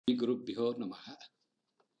Gurubhyo Namaha.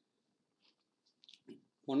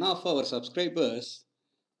 One of our subscribers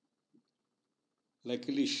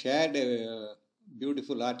luckily shared a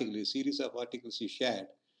beautiful article, a series of articles he shared.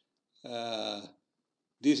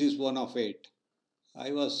 This is one of it.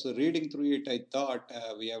 I was reading through it. I thought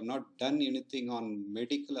we have not done anything on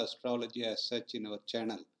medical astrology as such in our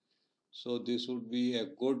channel. So this would be a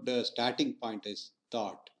good starting point, I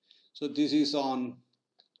thought. So this is on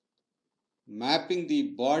mapping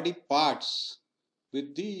the body parts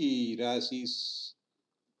with the rasis,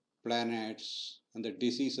 planets, and the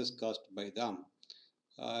diseases caused by them.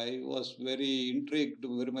 I was very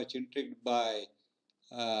much intrigued by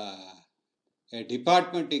uh, a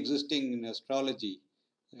department existing in astrology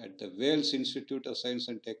at the Wales Institute of Science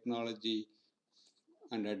and Technology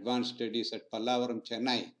and Advanced Studies at Pallavaram,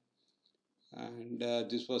 Chennai. And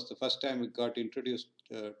this was the first time we got introduced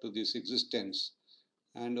to this existence.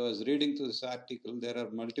 And I was reading through this article. There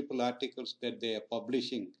are multiple articles that they are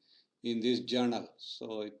publishing in this journal.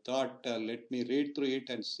 So I thought, let me read through it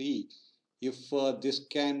and see if this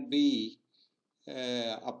can be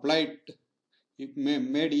applied,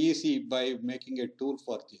 made easy by making a tool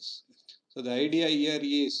for this. So the idea here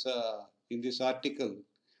is, in this article,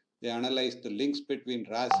 they analyze the links between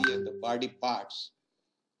Rasi and the body parts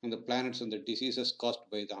and the planets and the diseases caused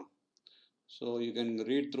by them. So you can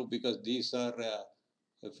read through because these are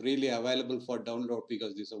freely available for download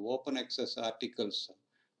because these are open access articles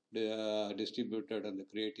distributed on the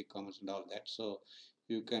Creative Commons and all that. So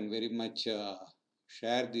you can very much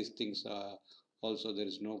share these things. Also, there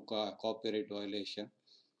is no copyright violation.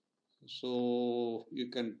 So you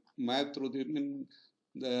can map through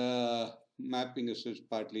the mapping is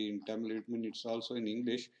partly in Tamil. It's also in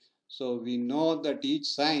English. So we know that each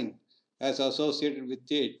sign has associated with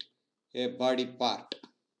it a body part.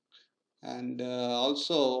 And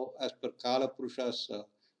also, as per Kala Purushas,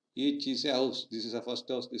 each is a house. This is the first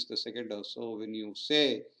house, this is the second house. So when you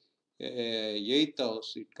say eighth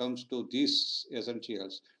house, it comes to these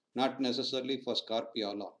essentials, not necessarily for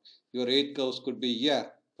Scorpio alone. Your eighth house could be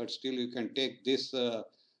here, but still you can take these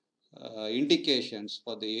indications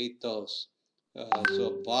for the eighth house.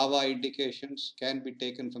 So Bhava indications can be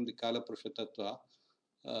taken from the Kala Purusha Tattva,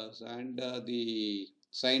 and the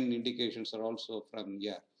sign indications are also from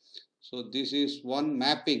here. So this is one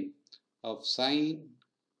mapping of sign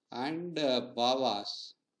and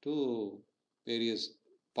bhavas to various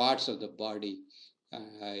parts of the body,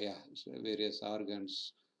 so various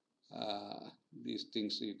organs. These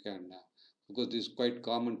things you can, because this is quite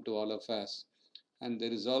common to all of us. And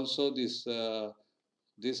there is also this,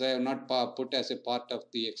 this I have not put as a part of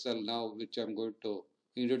the Excel now, which I'm going to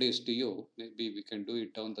introduce to you. Maybe we can do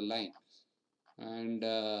it down the line. And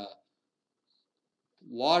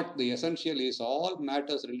what the essential is, all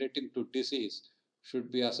matters relating to disease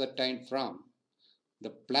should be ascertained from the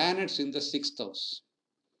planets in the sixth house,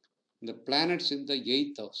 the planets in the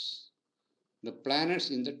eighth house, the planets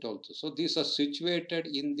in the 12th house. So these are situated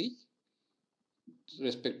in the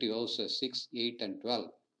respective houses 6, 8, and 12.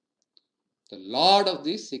 The Lord of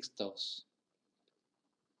the sixth house.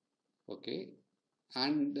 Okay.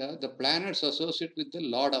 And the planets associated with the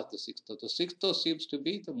Lord of the sixth house. The sixth house seems to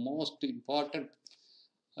be the most important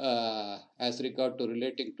as regard to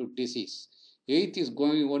relating to disease. Eighth is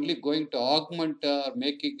only going to augment or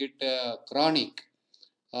making it chronic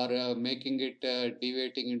or making it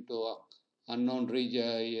deviating into unknown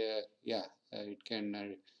region. It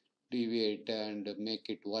can deviate and make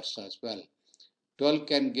it worse as well. 12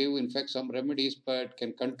 can give, in fact, some remedies, but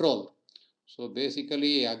can control. So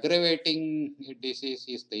basically, aggravating a disease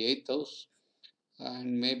is the 8th house,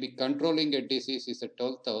 and maybe controlling a disease is the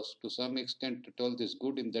 12th house. To some extent, 12th is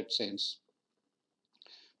good in that sense.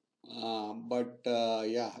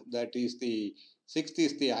 That is the 6th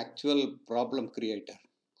is the actual problem creator.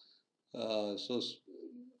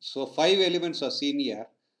 So 5 elements are seen here.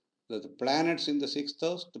 The planets in the 6th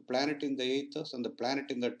house, the planet in the 8th house, and the planet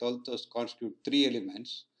in the 12th house constitute 3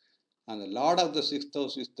 elements. And the Lord of the 6th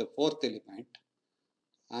house is the 4th element.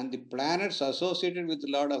 And the planets associated with the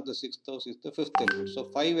Lord of the 6th house is the 5th element.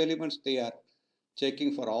 So 5 elements they are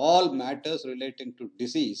checking for all matters relating to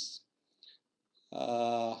disease.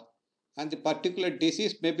 And the particular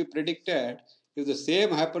disease may be predicted if the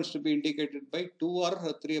same happens to be indicated by 2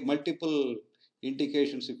 or 3 multiple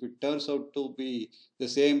indications. If it turns out to be the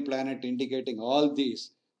same planet indicating all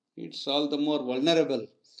these, it's all the more vulnerable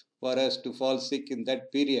for us to fall sick in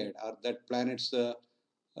that period or that planet's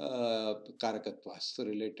karakattvas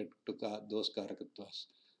related to those karakattvas.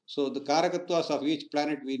 So the karakattvas of each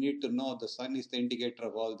planet we need to know. The sun is the indicator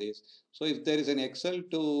of all this. So if there is an Excel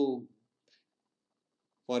to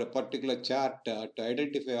for a particular chart to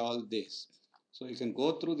identify all this. So you can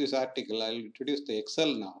go through this article. I'll introduce the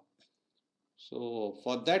Excel now. So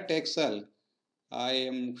for that Excel, I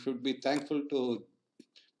should be thankful to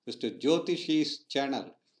Mr. Jyotishi's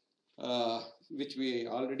channel, which we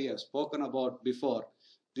already have spoken about before.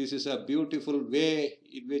 This is a beautiful way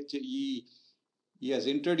in which he has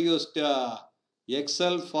introduced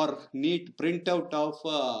Excel for neat printout of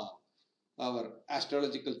our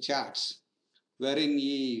astrological charts, wherein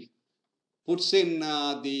he puts in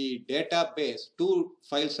the database. Two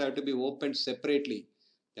files have to be opened separately.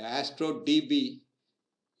 The AstroDB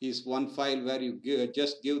is one file where you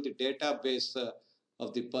just give the database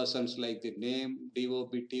of the persons, like the name,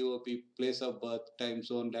 DOB, TOB, place of birth, time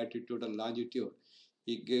zone, latitude and longitude.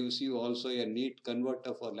 It gives you also a neat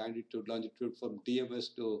converter for latitude, longitude from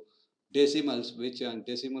DMS to decimals, which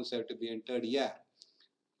decimals have to be entered here.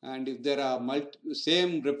 And if there are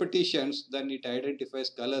same repetitions, then it identifies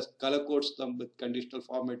color codes them with conditional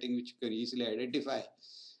formatting, which you can easily identify.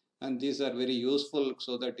 And these are very useful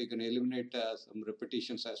so that you can eliminate some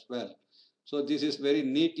repetitions as well. So this is very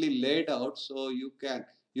neatly laid out. So you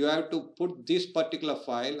have to put this particular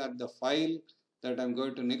file and the file that I'm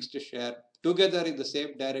going to next share together in the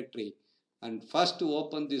same directory. And first to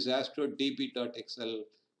open this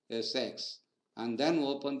astrodb.xlsx and then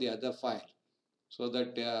open the other file, so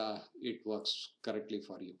that it works correctly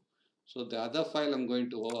for you. So the other file I'm going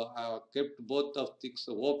to, I have kept both of things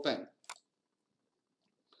open.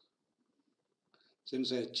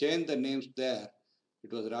 Since I changed the names there,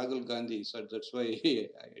 it was Rahul Gandhi, so that's why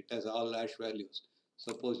it has all hash values.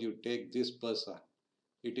 Suppose you take this person,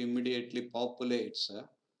 it immediately populates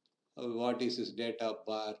what is his date of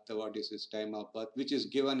birth, what is his time of birth, which is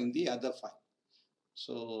given in the other file.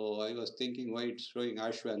 So I was thinking why it's showing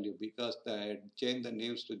hash value, because I had changed the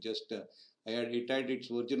names to just, it had its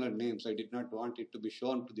original names. I did not want it to be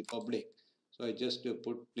shown to the public. So I just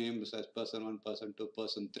put names as person 1, person 2,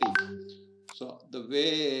 person 3. So the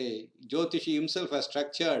way Jyotishi himself has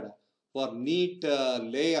structured for neat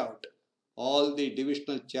layout, all the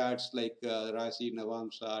divisional charts like Rasi,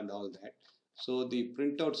 Navamsa and all that. So the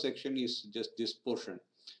printout section is just this portion.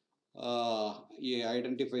 He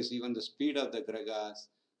identifies even the speed of the gragas.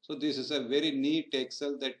 So this is a very neat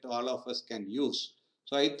Excel that all of us can use.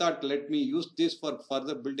 So I thought, let me use this for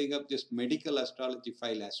further building up this medical astrology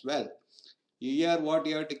file as well. Here what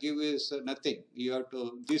you have to give is nothing. You have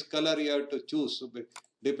to, this color you have to choose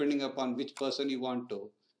depending upon which person you want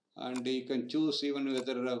to. And you can choose even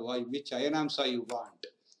whether which ayanamsa you want.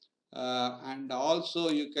 And also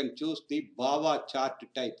you can choose the Bhava chart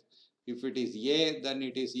type. If it is A, then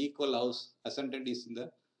it is equal house. Ascendant is in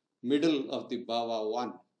the middle of the Bhava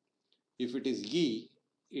 1. If it is E,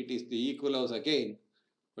 it is the equal house again.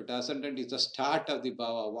 But ascendant is the start of the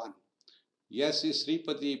Bhava 1. S is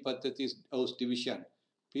Sripati Paddhati's house division.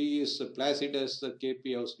 P is Placidus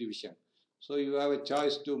KP house division. So you have a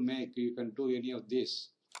choice to make. You can do any of this.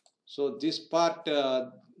 So this part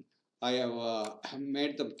I have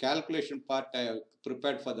made the calculation part I have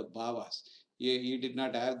prepared for the Bhavas. He did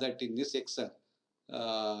not have that in this Excel.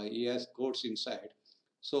 He has codes inside.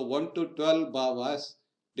 So 1 to 12 Bhavas,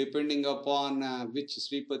 depending upon which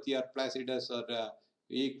Sripati or Placidus or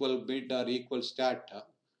equal mid or equal start,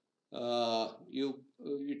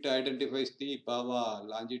 it identifies the Bhava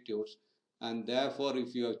longitudes, and therefore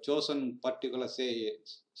if you have chosen particular, say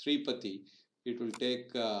Sripati, it will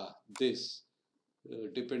take this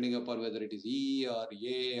depending upon whether it is E or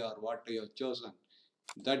A or what you have chosen.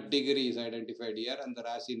 That degree is identified here, and the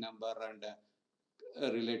Rasi number and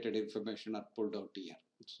related information are pulled out here.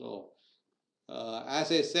 So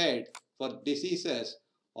as I said, for diseases,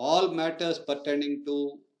 all matters pertaining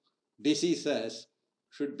to diseases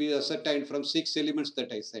should be ascertained from 6 elements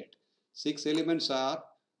that I said. 6 elements are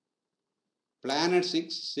planet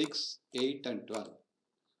 6, 6, 8 and 12.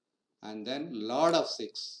 And then Lord of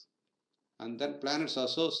 6. And then planets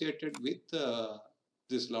associated with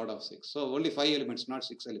this Lord of 6. So only 5 elements, not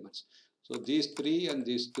 6 elements. So these 3 and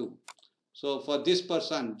these 2. So for this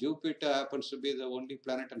person, Jupiter happens to be the only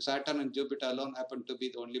planet, and Saturn and Jupiter alone happen to be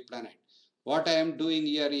the only planet. What I am doing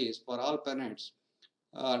here is, for all planets,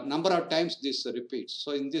 number of times this repeats.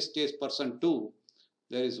 So in this case, person 2,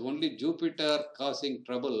 there is only Jupiter causing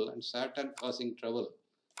trouble and Saturn causing trouble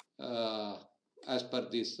as per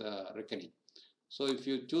this reckoning. So if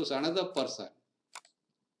you choose another person,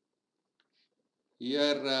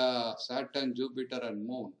 here Saturn, Jupiter and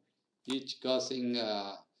Moon, each causing,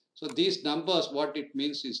 so these numbers, what it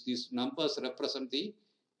means is these numbers represent the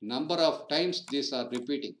number of times these are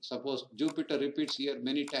repeating. Suppose Jupiter repeats here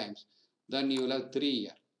many times, then you will have 3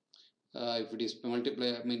 here. If it is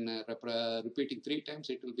repeating 3 times,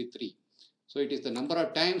 it will be 3. So it is the number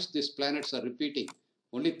of times these planets are repeating.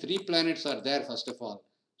 Only 3 planets are there, first of all.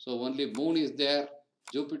 So only Moon is there,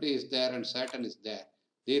 Jupiter is there, and Saturn is there.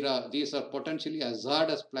 These are potentially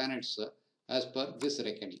hazardous planets as per this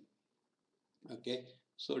reckoning. Okay.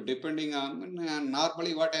 So depending on,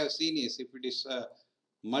 normally what I have seen is, if it is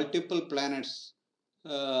multiple planets,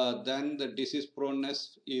 then the disease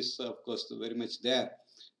proneness is of course very much there.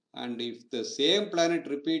 And if the same planet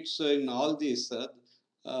repeats in all these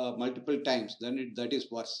multiple times, then that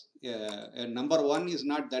is worse. Number 1 is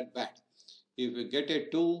not that bad. If you get a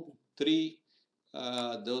 2, 3,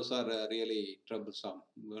 those are really troublesome.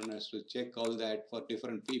 One has to check all that for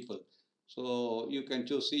different people. So you can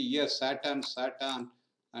choose, see here Saturn,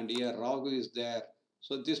 and here Rahu is there.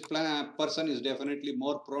 So this person is definitely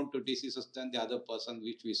more prone to diseases than the other person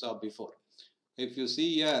which we saw before. If you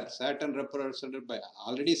see here, Saturn represented by,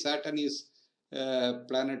 already Saturn is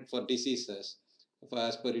planet for diseases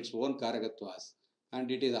as per its own Karagatvas, and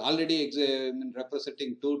it is already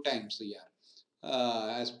representing 2 times here.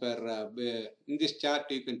 As per in this chart,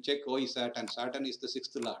 you can check why Saturn. Saturn is the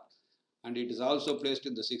 6th lord, and it is also placed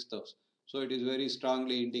in the 6th house. So it is very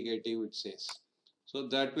strongly indicative, it says. So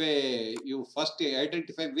that way, you first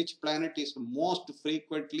identify which planet is most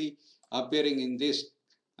frequently appearing in this,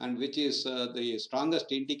 and which is the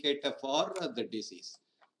strongest indicator for the disease.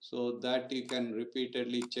 So that you can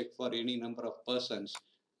repeatedly check for any number of persons.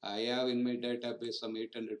 I have in my database some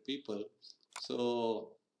 800 people.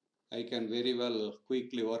 So I can very well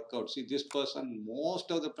quickly work out. See, this person, most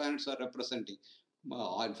of the planets are representing.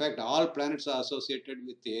 In fact, all planets are associated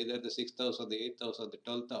with either the 6th house or the 8th house or the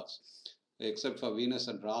 12th house, except for Venus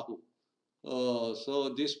and Rahu.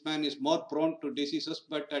 So this man is more prone to diseases,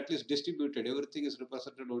 but at least distributed. Everything is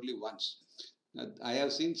represented only once. I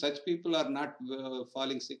have seen such people are not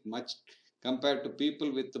falling sick much compared to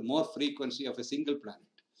people with more frequency of a single planet.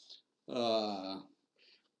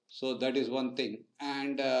 So that is one thing.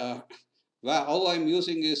 And how I'm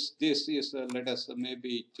using is this is, let us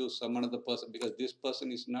maybe choose some another person, because this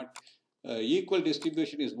person is not, equal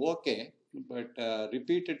distribution is okay, but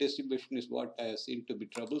repeated distribution is what I have seen to be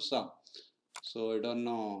troublesome. So I don't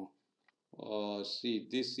know. See,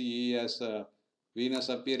 this he has Venus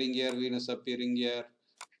appearing here, Venus appearing here.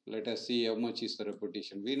 Let us see how much is the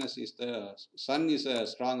repetition. Venus is the, Sun is a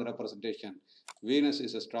strong representation. Venus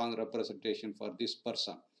is a strong representation for this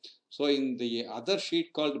person. So in the other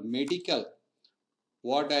sheet called medical,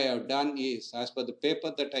 what I have done is, as per the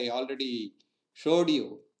paper that I already showed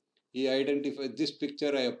you, he identified this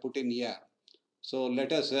picture I have put in here. So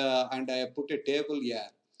let us, and I have put a table here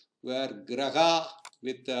where Graha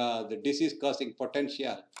with the disease causing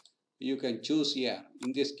potential, you can choose here.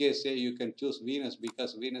 In this case, say you can choose Venus,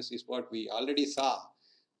 because Venus is what we already saw,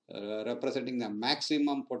 representing the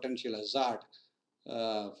maximum potential hazard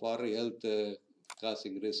for health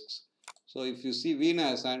causing risks. So if you see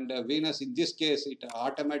Venus, and Venus in this case, it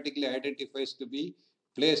automatically identifies to be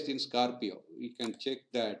placed in Scorpio. You can check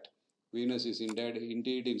that Venus is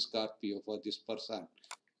indeed in Scorpio for this person,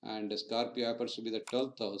 and Scorpio happens to be the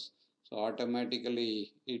 12th house. So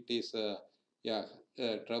automatically it is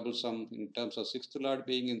troublesome in terms of 6th lord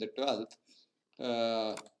being in the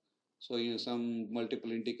 12th. So in some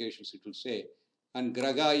multiple indications it will say, and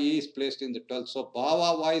Graha is placed in the 12th. So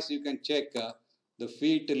Bhava wise you can check the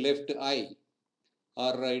feet, left eye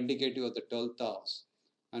are indicative of the 12th house.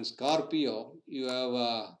 And Scorpio, you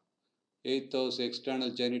have 8th house,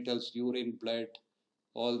 external genitals, urine, blood,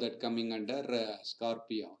 all that coming under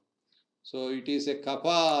Scorpio. So it is a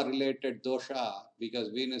Kapha related dosha, because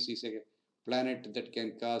Venus is a planet that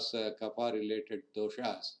can cause Kapha related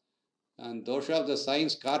doshas. And dosha of the sign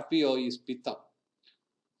Scorpio is Pitta.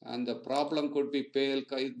 And the problem could be pale.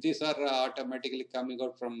 These are automatically coming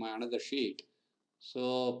out from another sheet.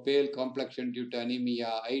 So pale complexion due to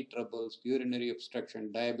anemia, eye troubles, urinary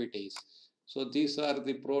obstruction, diabetes. So these are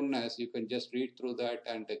the proneness. You can just read through that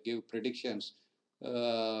and give predictions.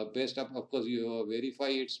 Based up, of course, you verify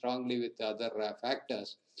it strongly with other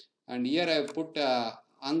factors. And here I have put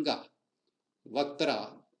Anga, Vaktra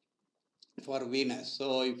for Venus.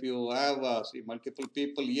 So if you have see multiple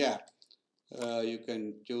people here, you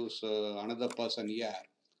can choose another person here,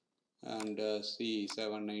 and see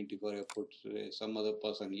 794, I put some other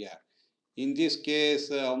person here. In this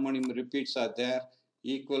case, how many repeats are there?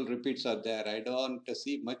 Equal repeats are there. I don't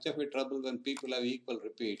see much of a trouble when people have equal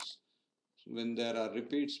repeats. When there are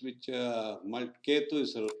repeats which Ketu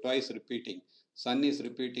is twice repeating, Sun is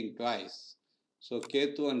repeating twice. So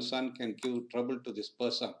Ketu and Sun can give trouble to this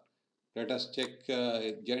person. Let us check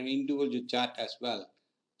individual chart as well.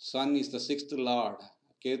 Sun is the 6th lord,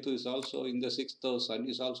 Ketu is also in the 6th house, Sun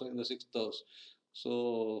is also in the 6th house.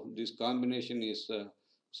 So this combination is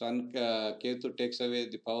Sun, Ketu takes away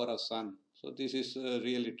the power of Sun. So this is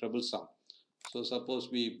really troublesome. So suppose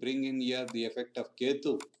we bring in here the effect of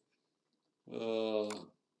Ketu,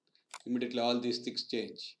 immediately all these things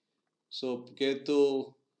change. So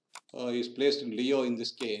Ketu is placed in Leo in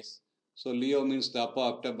this case. So Leo means the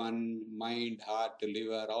upper abdomen, mind, heart,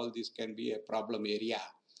 liver, all these can be a problem area.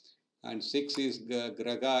 And 6 is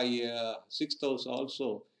Graha, 6th house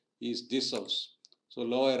also is this house. So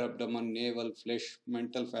lower abdomen, navel, flesh,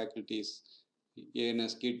 mental faculties,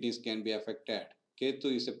 anus, kidneys can be affected.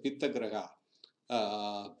 Ketu is a Pitta Graha,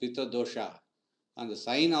 Pitta dosha, and the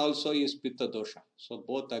sign also is Pitta dosha. So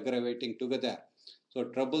both aggravating together. So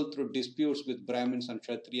trouble through disputes with Brahmins and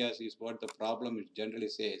Kshatriyas is what the problem generally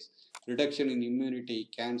says. Reduction in immunity,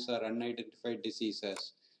 cancer, unidentified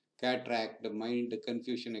diseases, cataract, mind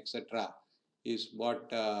confusion, etc. is what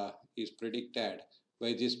is predicted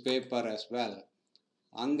by this paper as well.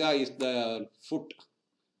 Anga is the foot.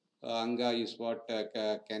 Anga is what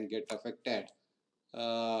can get affected.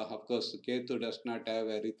 Of course, Ketu does not have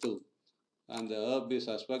a Ritu. And the herb is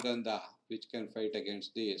Ashwagandha, which can fight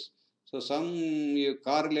against this. So some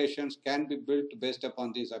correlations can be built based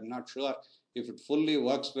upon this. I'm not sure if it fully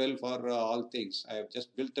works well for all things. I have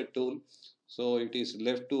just built a tool. So it is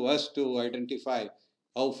left to us to identify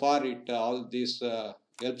how far it all this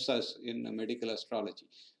helps us in medical astrology.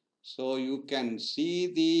 So you can see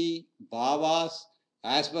the bhavas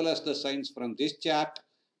as well as the signs from this chart,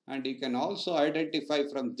 and you can also identify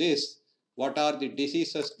from this what are the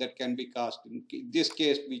diseases that can be caused. In this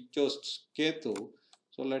case, we chose Ketu.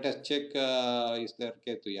 So let us check, is there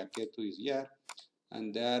Ketu? Yeah, Ketu is here.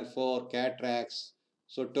 And therefore, cataracts.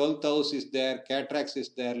 So 12th house is there, cataracts is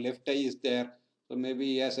there, left eye is there. So maybe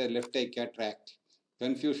he has a left eye cataract.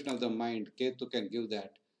 Confusion of the mind, Ketu can give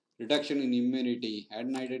that. Reduction in immunity,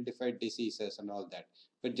 unidentified diseases and all that.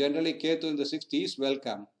 But generally, Ketu in the 6th is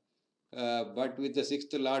welcome. But with the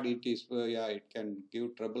 6th Lord, it is, it can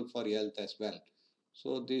give trouble for health as well.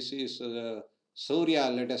 So this is Surya.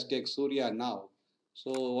 Let us take Surya now.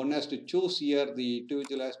 So one has to choose here, the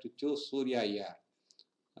individual has to choose Surya here.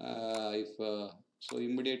 So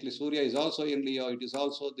immediately Surya is also in Leo, it is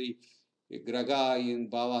also the Graha in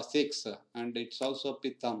Bhava 6, and it's also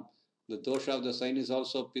Pittam. The dosha of the sign is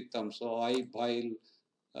also Pittam. So eye, bile,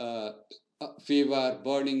 fever,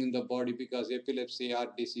 burning in the body because epilepsy,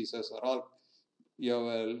 heart diseases are all, you have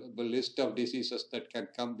a list of diseases that can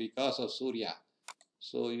come because of Surya.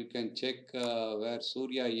 So you can check where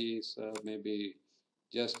Surya is, maybe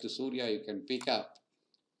just Surya you can pick up.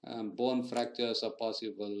 Bone fractures are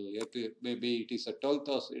possible. Maybe it is a 12th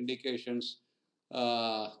house indications.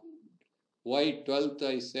 Why 12th?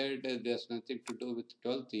 I said there's nothing to do with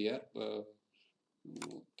 12th here.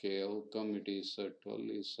 Okay, how come it is 12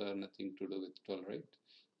 is nothing to do with 12, right?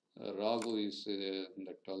 Rahu is in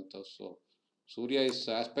the 12th house, so Surya is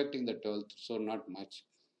aspecting the 12th, so not much.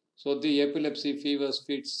 So the epilepsy, fevers,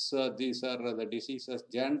 fits, these are the diseases.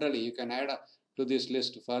 Generally, you can add to this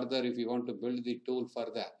list further if you want to build the tool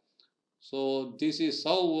further. So this is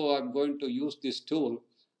how I'm going to use this tool.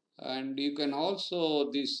 And you can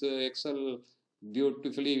also, this Excel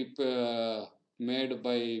beautifully made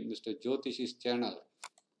by Mr. Jyotish's channel.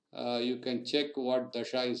 You can check what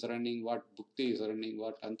dasha is running, what bhukti is running,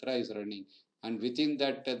 what antara is running, and within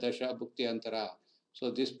that dasha, bhukti, antara.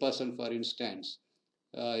 So this person, for instance,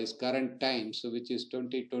 his current time, so which is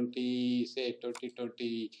 2020, say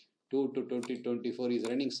 2022 to 2024, is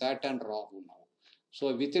running Saturn Rahu now.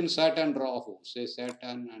 So within Saturn Rahu, say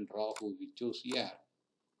Saturn and Rahu, we choose here.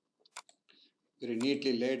 Very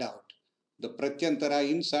neatly laid out. The Pratyantara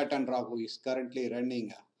in Saturn Rahu is currently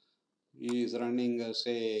running. He is running,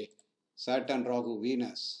 say, Saturn Rahu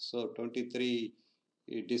Venus. So 23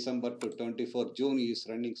 December to 24 June he is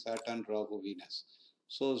running Saturn Rahu Venus.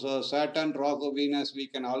 So Saturn Rahu Venus, we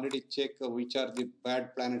can already check which are the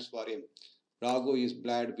bad planets for him. Rahu is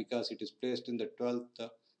bad because it is placed in the 12th.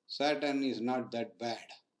 Saturn is not that bad.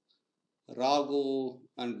 Rahu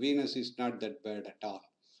and Venus is not that bad at all.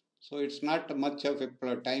 So it's not much of a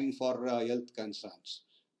time for health concerns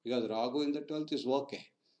because Rahu in the 12th is okay.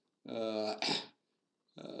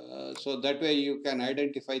 So that way you can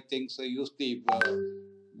identify things, use the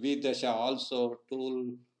Vidasha also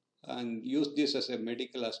tool and use this as a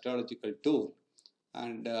medical astrological tool.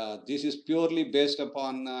 And this is purely based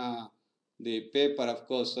upon the paper. Of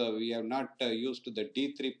course, we have not used the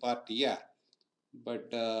D3 part here,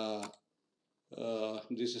 but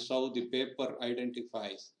this is how the paper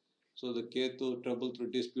identifies. So the Ketu, trouble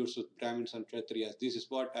through disputes with Brahmins and Kshatriyas. This is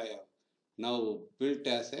what I have now built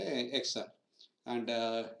as a Excel. and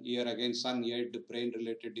here again sun, head, brain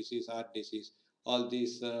related disease, heart disease, all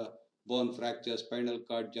these bone fractures, spinal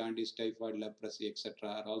cord, jaundice, typhoid, leprosy, etc.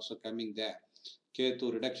 are also coming there.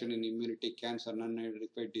 Ketu, reduction in immunity, cancer,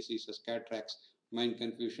 non-identified diseases, cataracts, mind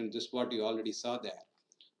confusion. This is what you already saw there.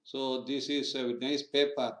 So this is a nice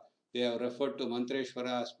paper. They have referred to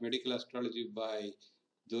Mantreshwara's medical astrology by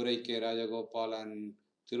Durai K. Rajagopal and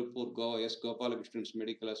Tirupur S. Gopalakrishnan's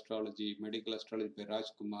medical astrology by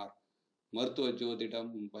Rajkumar, Martwa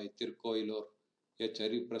Jodidam by Tirkoilur, H.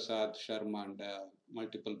 Hari Prasad Sharma, and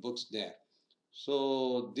multiple books there.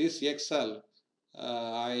 So this Excel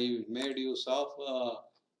I made use of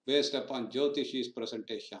based upon Jyotishi's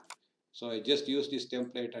presentation. So I just used this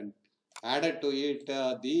template and added to it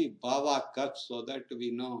the Bhava cuts so that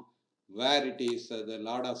we know where it is. The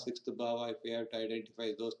Lord of sixth Bhava, if we have to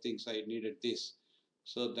identify those things, I needed this.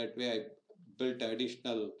 So that way I built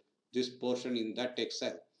additional this portion in that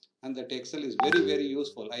Excel. And that Excel is very, very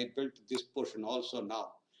useful. I built this portion also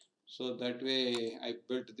now. So that way I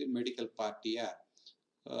built the medical part here.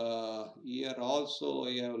 Here also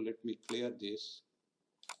I have, let me clear this.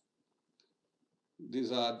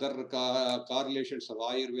 These are other correlations of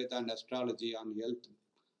Ayurveda and astrology on health.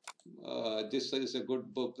 This is a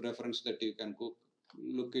good book reference that you can go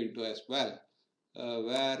look into as well,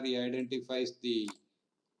 where he identifies the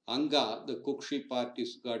Anga, the Kukshi part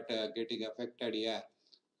is getting affected here.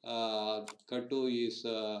 Katu is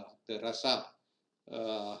the rasa,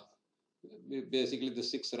 basically the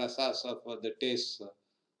 6 rasas of the taste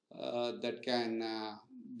that can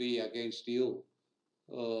be against you.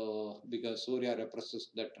 Because Surya represents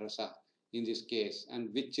that rasa in this case,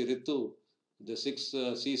 and which Ritu, the 6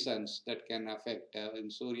 seasons that can affect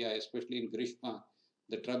in Surya, especially in Grishma,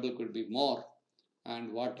 the trouble could be more,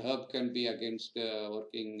 and what herb can be against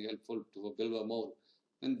working helpful to Bilva more.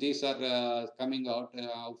 And these are coming out.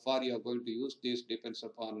 How far you are going to use this depends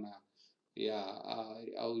upon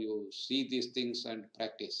how you see these things and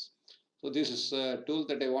practice. So this is a tool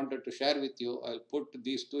that I wanted to share with you. I'll put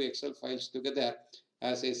these 2 Excel files together.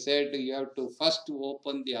 As I said, you have to first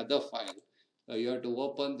open the other file. You have to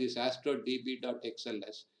open this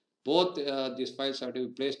astrodb.xls. Both these files have to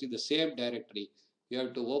be placed in the same directory. You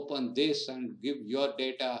have to open this and give your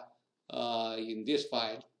data in this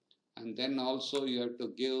file. And then also you have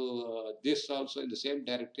to give this also in the same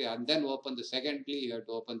directory. And then open the secondly, you have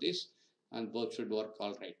to open this. And both should work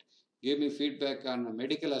all right. Give me feedback on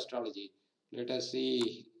medical astrology. Let us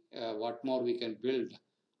see what more we can build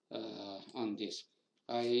on this.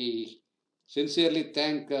 I sincerely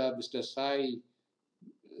thank Mr. Sai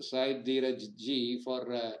Dheeraj ji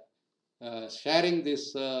for sharing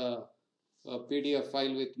this PDF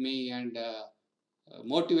file with me and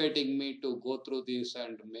motivating me to go through this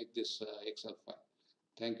and make this Excel file.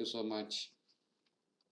 Thank you so much.